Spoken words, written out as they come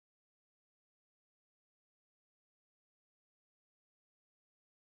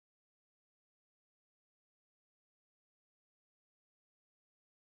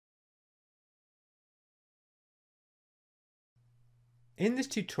In this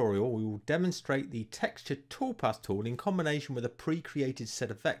tutorial, we will demonstrate the Texture Toolpath tool in combination with a pre-created set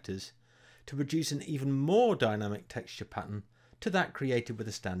of vectors to produce an even more dynamic texture pattern to that created with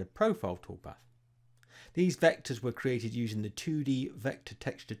a standard profile toolpath. These vectors were created using the 2D vector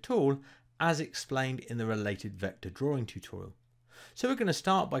texture tool as explained in the related vector drawing tutorial. So we're going to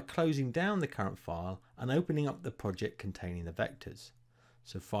start by closing down the current file and opening up the project containing the vectors.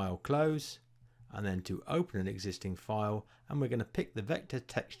 So File, Close, and then to open an existing file, and we're going to pick the vector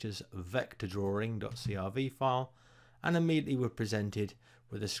textures vectordrawing.crv file, and immediately we're presented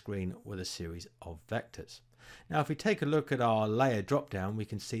with a screen with a series of vectors. Now if we take a look at our layer drop down, we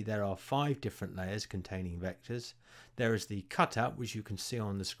can see there are 5 different layers containing vectors. There is the cutout, which you can see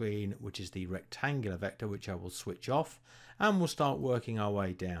on the screen, which is the rectangular vector, which I will switch off, and we'll start working our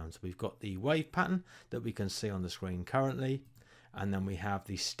way down. So we've got the wave pattern that we can see on the screen currently, and then we have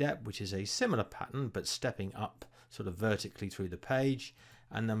the step, which is a similar pattern but stepping up sort of vertically through the page,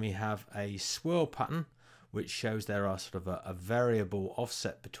 and then we have a swirl pattern which shows there are sort of a variable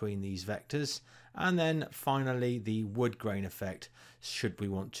offset between these vectors, and then finally the wood grain effect should we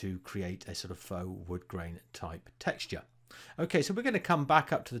want to create a sort of faux wood grain type texture. Okay, so we're going to come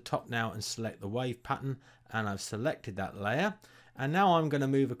back up to the top now and select the wave pattern, and I've selected that layer. And now I'm going to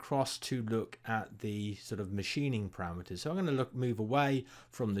move across to look at the sort of machining parameters. So I'm going to move away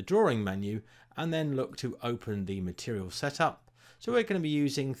from the drawing menu and then look to open the material setup. So we're going to be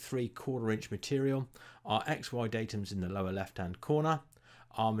using 3/4 inch material. Our XY datum's in the lower left hand corner.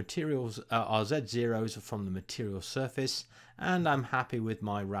 Our materials, our Z0s are from the material surface, and I'm happy with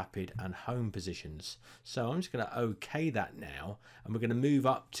my rapid and home positions. So I'm just going to OK that now, and we're going to move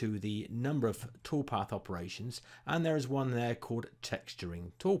up to the number of toolpath operations, and there is one there called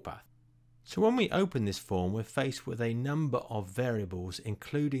texturing toolpath. So when we open this form, we're faced with a number of variables,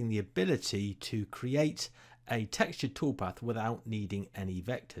 including the ability to create a textured toolpath without needing any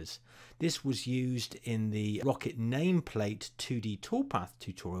vectors. This was used in the Rocket nameplate 2D toolpath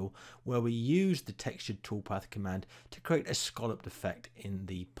tutorial, where we used the textured toolpath command to create a scalloped effect in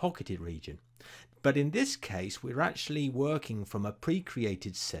the pocketed region. But in this case, we're actually working from a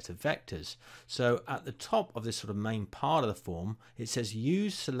pre-created set of vectors. So at the top of this sort of main part of the form, it says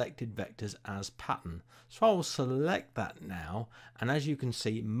use selected vectors as pattern. So I will select that now, and as you can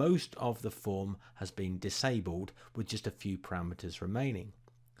see, most of the form has been disabled with just a few parameters remaining.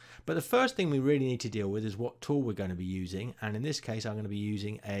 But the first thing we really need to deal with is what tool we're going to be using, and in this case I'm going to be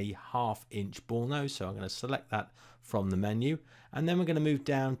using a 1/2 inch ball nose, so I'm going to select that from the menu, and then we're going to move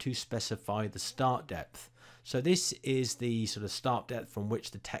down to specify the start depth. So this is the sort of start depth from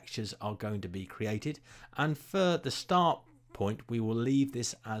which the textures are going to be created, and for the start point we will leave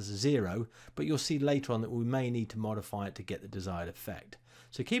this as 0, but you'll see later on that we may need to modify it to get the desired effect.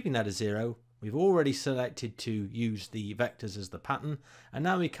 So keeping that as 0, we've already selected to use the vectors as the pattern, and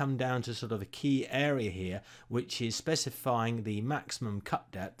now we come down to sort of a key area here, which is specifying the maximum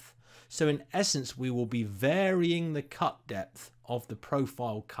cut depth. So in essence, we will be varying the cut depth of the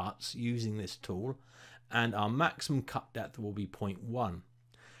profile cuts using this tool, and our maximum cut depth will be 0.1.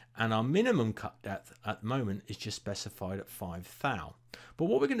 And our minimum cut depth at the moment is just specified at 5 thou. But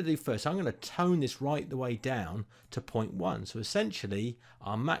what we're going to do first, I'm going to tone this right the way down to 0.1. So essentially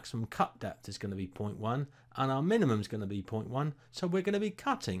our maximum cut depth is going to be 0.1 and our minimum is going to be 0.1. So we're going to be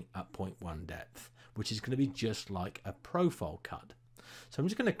cutting at 0.1 depth, which is going to be just like a profile cut. So I'm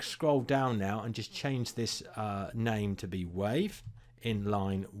just going to scroll down now and just change this name to be wave in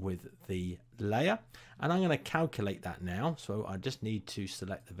line with the layer, and I'm going to calculate that now. So I just need to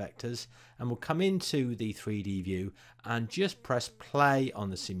select the vectors, and we'll come into the 3D view and just press play on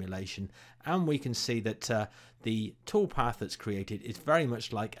the simulation, and we can see that the toolpath that's created is very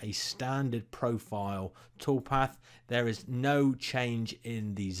much like a standard profile toolpath. There is no change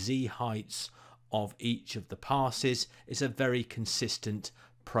in the Z heights of each of the passes. It's a very consistent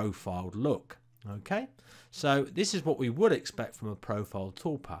profiled look. Okay, so this is what we would expect from a profile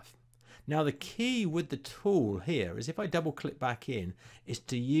toolpath. Now the key with the tool here is, if I double click back in, is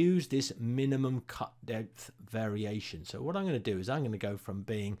to use this minimum cut depth variation. So what I'm going to do is I'm going to go from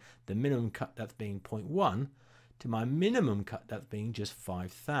being the minimum cut depth being 0.1 to my minimum cut depth being just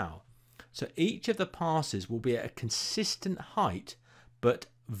 5 thou. So each of the passes will be at a consistent height but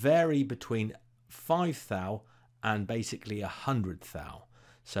vary between 5 thou and basically 100 thou.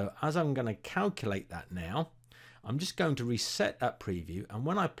 So as I'm going to calculate that now, I'm just going to reset that preview, and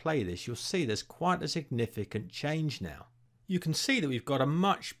when I play this you'll see there's quite a significant change now. You can see that we've got a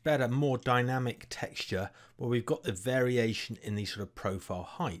much better, more dynamic texture where we've got the variation in these sort of profile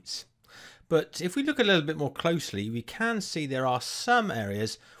heights. But if we look a little bit more closely, we can see there are some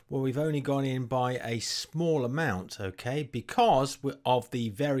areas where we've only gone in by a small amount, okay, because of the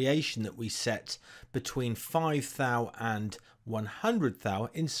variation that we set between 5 thou and 100 thou.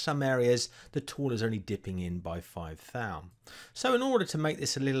 In some areas the tool is only dipping in by 5 thou. So in order to make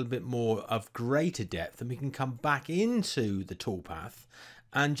this a little bit more of greater depth, then we can come back into the toolpath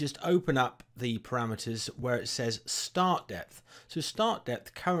and just open up the parameters where it says start depth. So start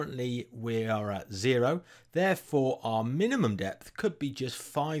depth, currently we are at 0, therefore our minimum depth could be just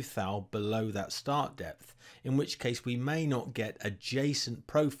 5 thou below that start depth, in which case we may not get adjacent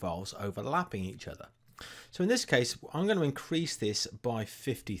profiles overlapping each other. So in this case, I'm going to increase this by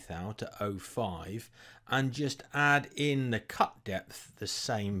 50 thou to 0.5 and just add in the cut depth the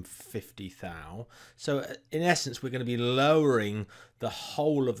same 50 thou. So in essence, we're going to be lowering the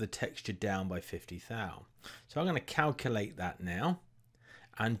whole of the texture down by 50 thou. So I'm going to calculate that now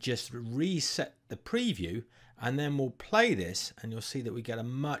and just reset the preview, and then we'll play this and you'll see that we get a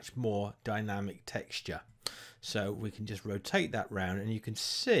much more dynamic texture. So we can just rotate that round and you can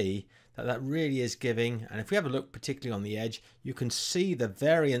see that that really is giving, and if we have a look particularly on the edge, you can see the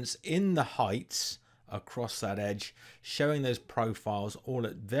variance in the heights across that edge, showing those profiles all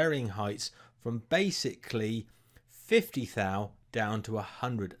at varying heights from basically 50 thou down to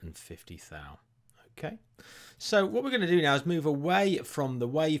 150 thou. Okay, so what we're going to do now is move away from the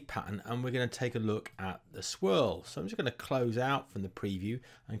wave pattern and we're going to take a look at the swirl. So I'm just going to close out from the preview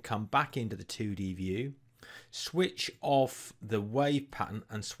and come back into the 2D view, switch off the wave pattern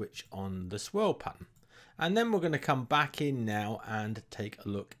and switch on the swirl pattern. And then we're going to come back in now and take a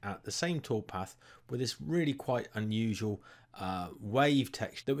look at the same toolpath with this really quite unusual wave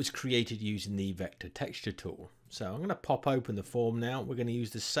text that was created using the vector texture tool. So I'm going to pop open the form now. We're going to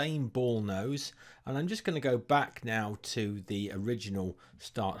use the same ball nose, and I'm just going to go back now to the original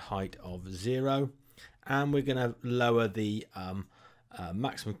start height of 0, and we're going to lower the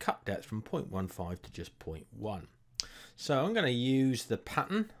maximum cut depth from 0.15 to just 0.1. So I'm going to use the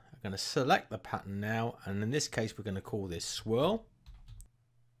pattern. I'm going to select the pattern now, and in this case we're going to call this swirl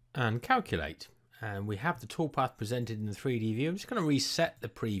and calculate. And we have the toolpath presented in the 3D view. I'm just going to reset the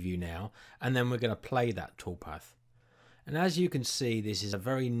preview now, and then we're going to play that toolpath. And as you can see, this is a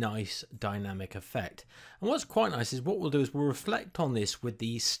very nice dynamic effect. And what's quite nice is what we'll do is we'll reflect on this with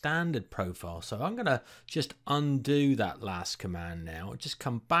the standard profile. So I'm going to just undo that last command now, just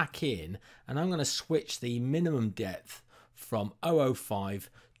come back in, and I'm going to switch the minimum depth from 0.05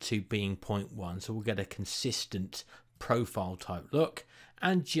 to being 0.1. So we'll get a consistent profile type look,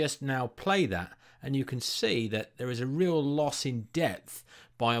 and just now play that. And you can see that there is a real loss in depth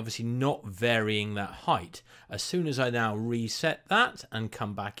by obviously not varying that height. As soon as I now reset that and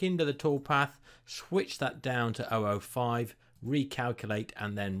come back into the toolpath, switch that down to 0.05, recalculate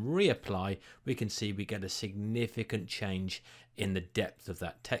and then reapply, we can see we get a significant change in the depth of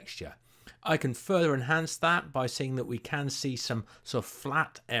that texture. I can further enhance that by seeing that we can see some sort of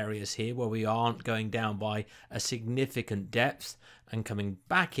flat areas here where we aren't going down by a significant depth, and coming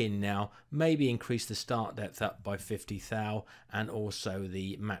back in now, maybe increase the start depth up by 50 thou and also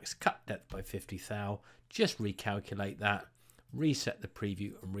the max cut depth by 50 thou. Just recalculate that, reset the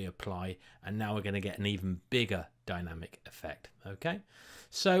preview and reapply, and now we're going to get an even bigger dynamic effect. Okay,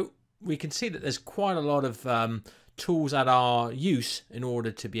 so we can see that there's quite a lot of tools at our use in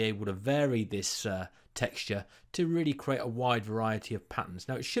order to be able to vary this texture to really create a wide variety of patterns.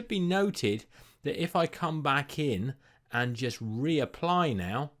 Now it should be noted that if I come back in and just reapply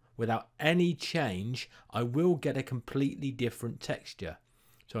now without any change, I will get a completely different texture.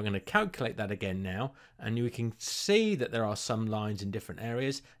 So I'm going to calculate that again now, and you can see that there are some lines in different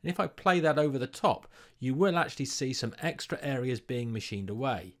areas, and if I play that over the top, you will actually see some extra areas being machined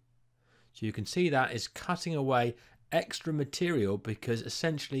away. So you can see that is cutting away extra material because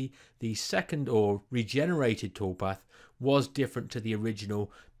essentially the second or regenerated toolpath was different to the original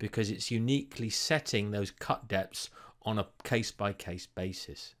because it's uniquely setting those cut depths on a case-by-case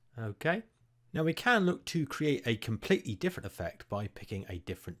basis. Okay, now we can look to create a completely different effect by picking a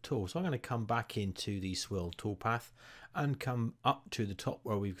different tool. So I'm going to come back into the Swirl toolpath and come up to the top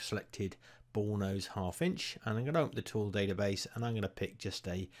where we've selected ball nose 1/2 inch, and I'm going to open the tool database and I'm going to pick just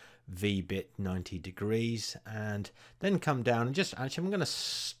a V-bit 90 degrees, and then come down and just actually I'm going to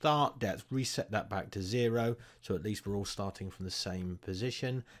start depth, reset that back to 0, so at least we're all starting from the same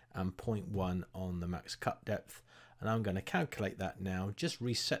position, and 0.1 on the max cut depth. And I'm going to calculate that now, just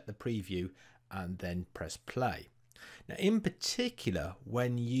reset the preview and then press play. Now in particular,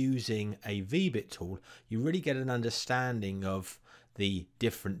 when using a V-bit tool, you really get an understanding of the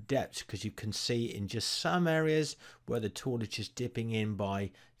different depths, because you can see in just some areas where the tool is just dipping in by,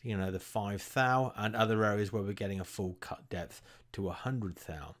 you know, the 5 thou, and other areas where we're getting a full cut depth to 100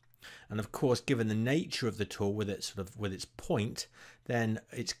 thou. And of course, given the nature of the tool with its point, then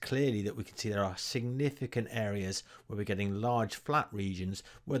it's clearly that we can see there are significant areas where we're getting large flat regions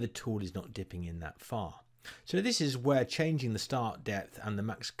where the tool is not dipping in that far. So this is where changing the start depth and the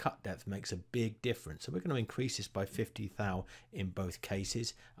max cut depth makes a big difference. So we're going to increase this by 50 thou in both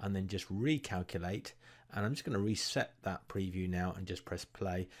cases and then just recalculate. And I'm just going to reset that preview now and just press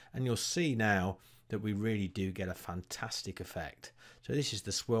play. And you'll see now that we really do get a fantastic effect. So this is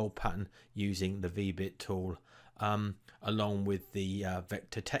the swirl pattern using the V-bit tool along with the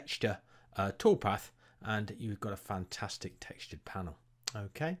vector texture toolpath, and you've got a fantastic textured panel.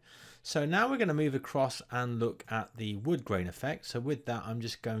 Okay, so now we're going to move across and look at the wood grain effect. So with that, I'm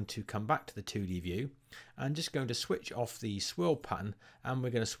just going to come back to the 2D view and just going to switch off the swirl pattern, and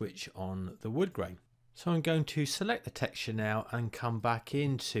we're going to switch on the wood grain. So I'm going to select the texture now and come back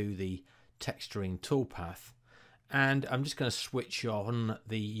into the texturing toolpath, and I'm just going to switch on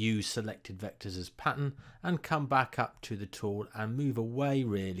the use selected vectors as pattern and come back up to the tool and move away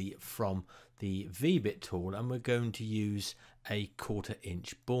really from the V-bit tool, and we're going to use a 1/4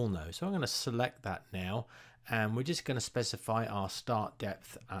 inch ball nose. So I'm going to select that now, and we're just going to specify our start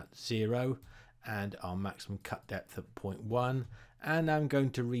depth at 0 and our maximum cut depth at 0.1, and I'm going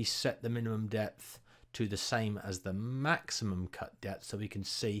to reset the minimum depth to the same as the maximum cut depth so we can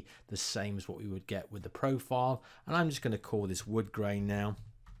see the same as what we would get with the profile. And I'm just going to call this wood grain now,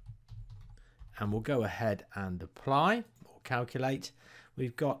 and we'll go ahead and apply or calculate.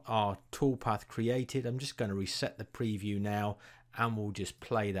 We've got our toolpath created. I'm just going to reset the preview now, and we'll just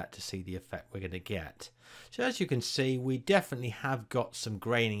play that to see the effect we're going to get. So as you can see, we definitely have got some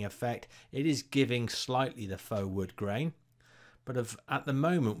graining effect. It is giving slightly the faux wood grain, but at the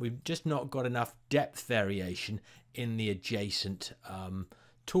moment we've just not got enough depth variation in the adjacent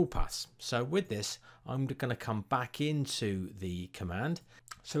toolpaths. So with this, I'm going to come back into the command.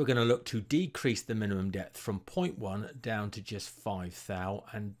 So we're going to look to decrease the minimum depth from 0.1 down to just 5 thou,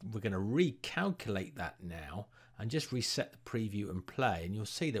 and we're going to recalculate that now and just reset the preview and play, and you'll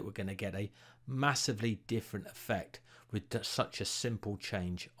see that we're going to get a massively different effect with such a simple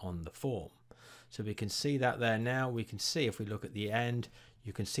change on the form. So we can see that there now. We can see if we look at the end,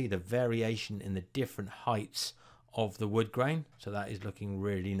 you can see the variation in the different heights of the wood grain. So that is looking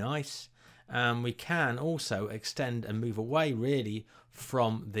really nice. And we can also extend and move away really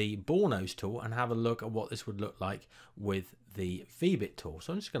from the ball nose tool and have a look at what this would look like with the V-bit tool.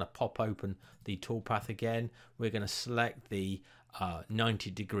 So I'm just going to pop open the toolpath again. We're going to select the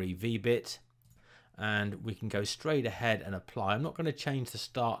 90-degree V-bit, and we can go straight ahead and apply. I'm not going to change the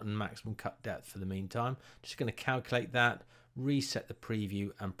start and maximum cut depth for the meantime. Just going to calculate that, reset the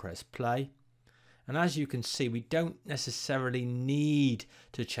preview and press play. And as you can see, we don't necessarily need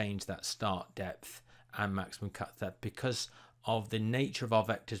to change that start depth and maximum cut depth because of the nature of our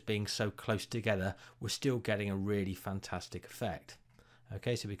vectors being so close together. We're still getting a really fantastic effect.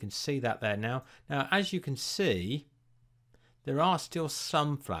 Okay, so we can see that there now. Now, as you can see, there are still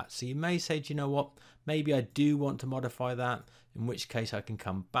some flats. So you may say, do you know what? Maybe I do want to modify that, in which case I can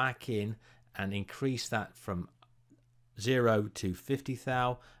come back in and increase that from 0 to 50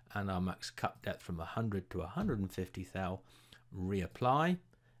 thou and our max cut depth from 100 to 150 thou, reapply,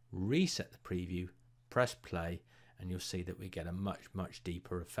 reset the preview, press play, and you'll see that we get a much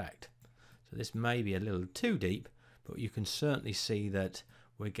deeper effect. So this may be a little too deep, but you can certainly see that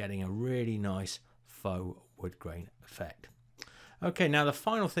we're getting a really nice faux wood grain effect. Okay, now the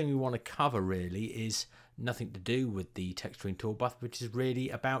final thing we want to cover really is nothing to do with the texturing toolpath, which is really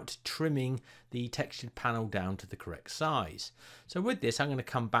about trimming the textured panel down to the correct size. So with this, I'm going to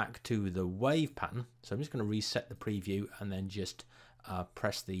come back to the wave pattern. So I'm just going to reset the preview and then just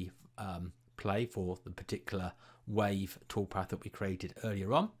press the play for the particular wave toolpath that we created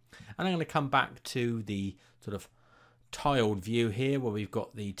earlier on. And I'm going to come back to the sort of tiled view here where we've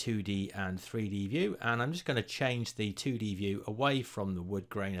got the 2D and 3D view, and I'm just going to change the 2D view away from the wood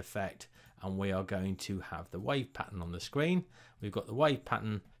grain effect, and we are going to have the wave pattern on the screen. We've got the wave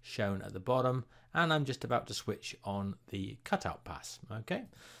pattern shown at the bottom, and I'm just about to switch on the cutout pass. Okay,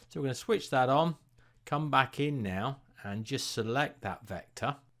 so we're going to switch that on, come back in now and just select that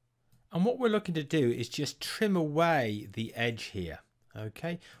vector, and what we're looking to do is just trim away the edge here.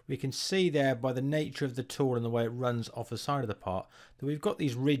 Okay, we can see there by the nature of the tool and the way it runs off the side of the part that we've got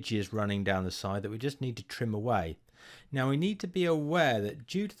these ridges running down the side that we just need to trim away. Now we need to be aware that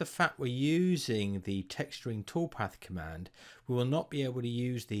due to the fact we're using the texturing toolpath command, we will not be able to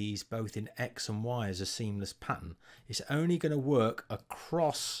use these both in X and Y as a seamless pattern. It's only going to work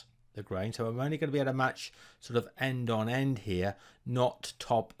across the grain, so I'm only going to be able to match sort of end on end here, not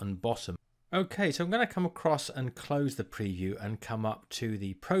top and bottom. Okay, so I'm going to come across and close the preview and come up to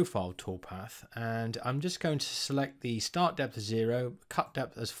the profile toolpath, and I'm just going to select the start depth as 0, cut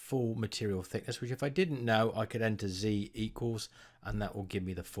depth as full material thickness, which if I didn't know, I could enter Z equals, and that will give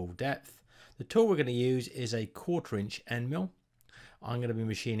me the full depth. The tool we're going to use is a 1/4 inch end mill. I'm going to be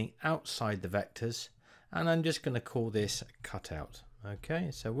machining outside the vectors, and I'm just going to call this cutout.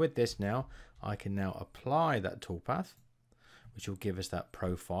 Okay, so with this now, I can now apply that toolpath, which will give us that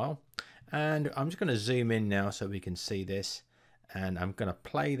profile. And I'm just going to zoom in now so we can see this, and I'm going to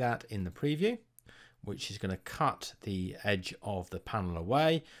play that in the preview, which is going to cut the edge of the panel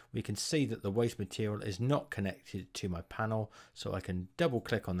away. We can see that the waste material is not connected to my panel, so I can double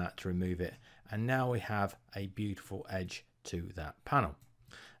click on that to remove it, and now we have a beautiful edge to that panel.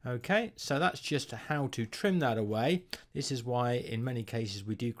 Okay, so that's just how to trim that away. This is why in many cases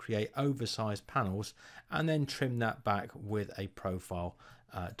we do create oversized panels and then trim that back with a profile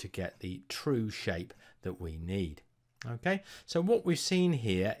to get the true shape that we need. Okay, so what we've seen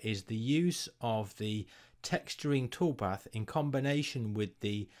here is the use of the texturing toolpath in combination with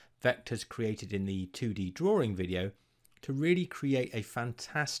the vectors created in the 2D drawing video to really create a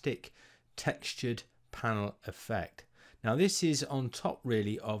fantastic textured panel effect. Now this is on top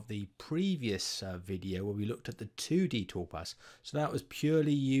really of the previous video where we looked at the 2D toolpaths. So that was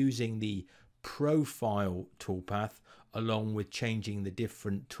purely using the profile toolpath along with changing the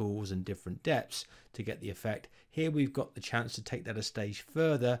different tools and different depths to get the effect. Here we've got the chance to take that a stage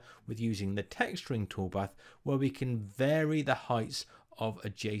further with using the texturing toolpath, where we can vary the heights of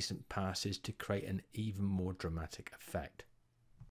adjacent passes to create an even more dramatic effect.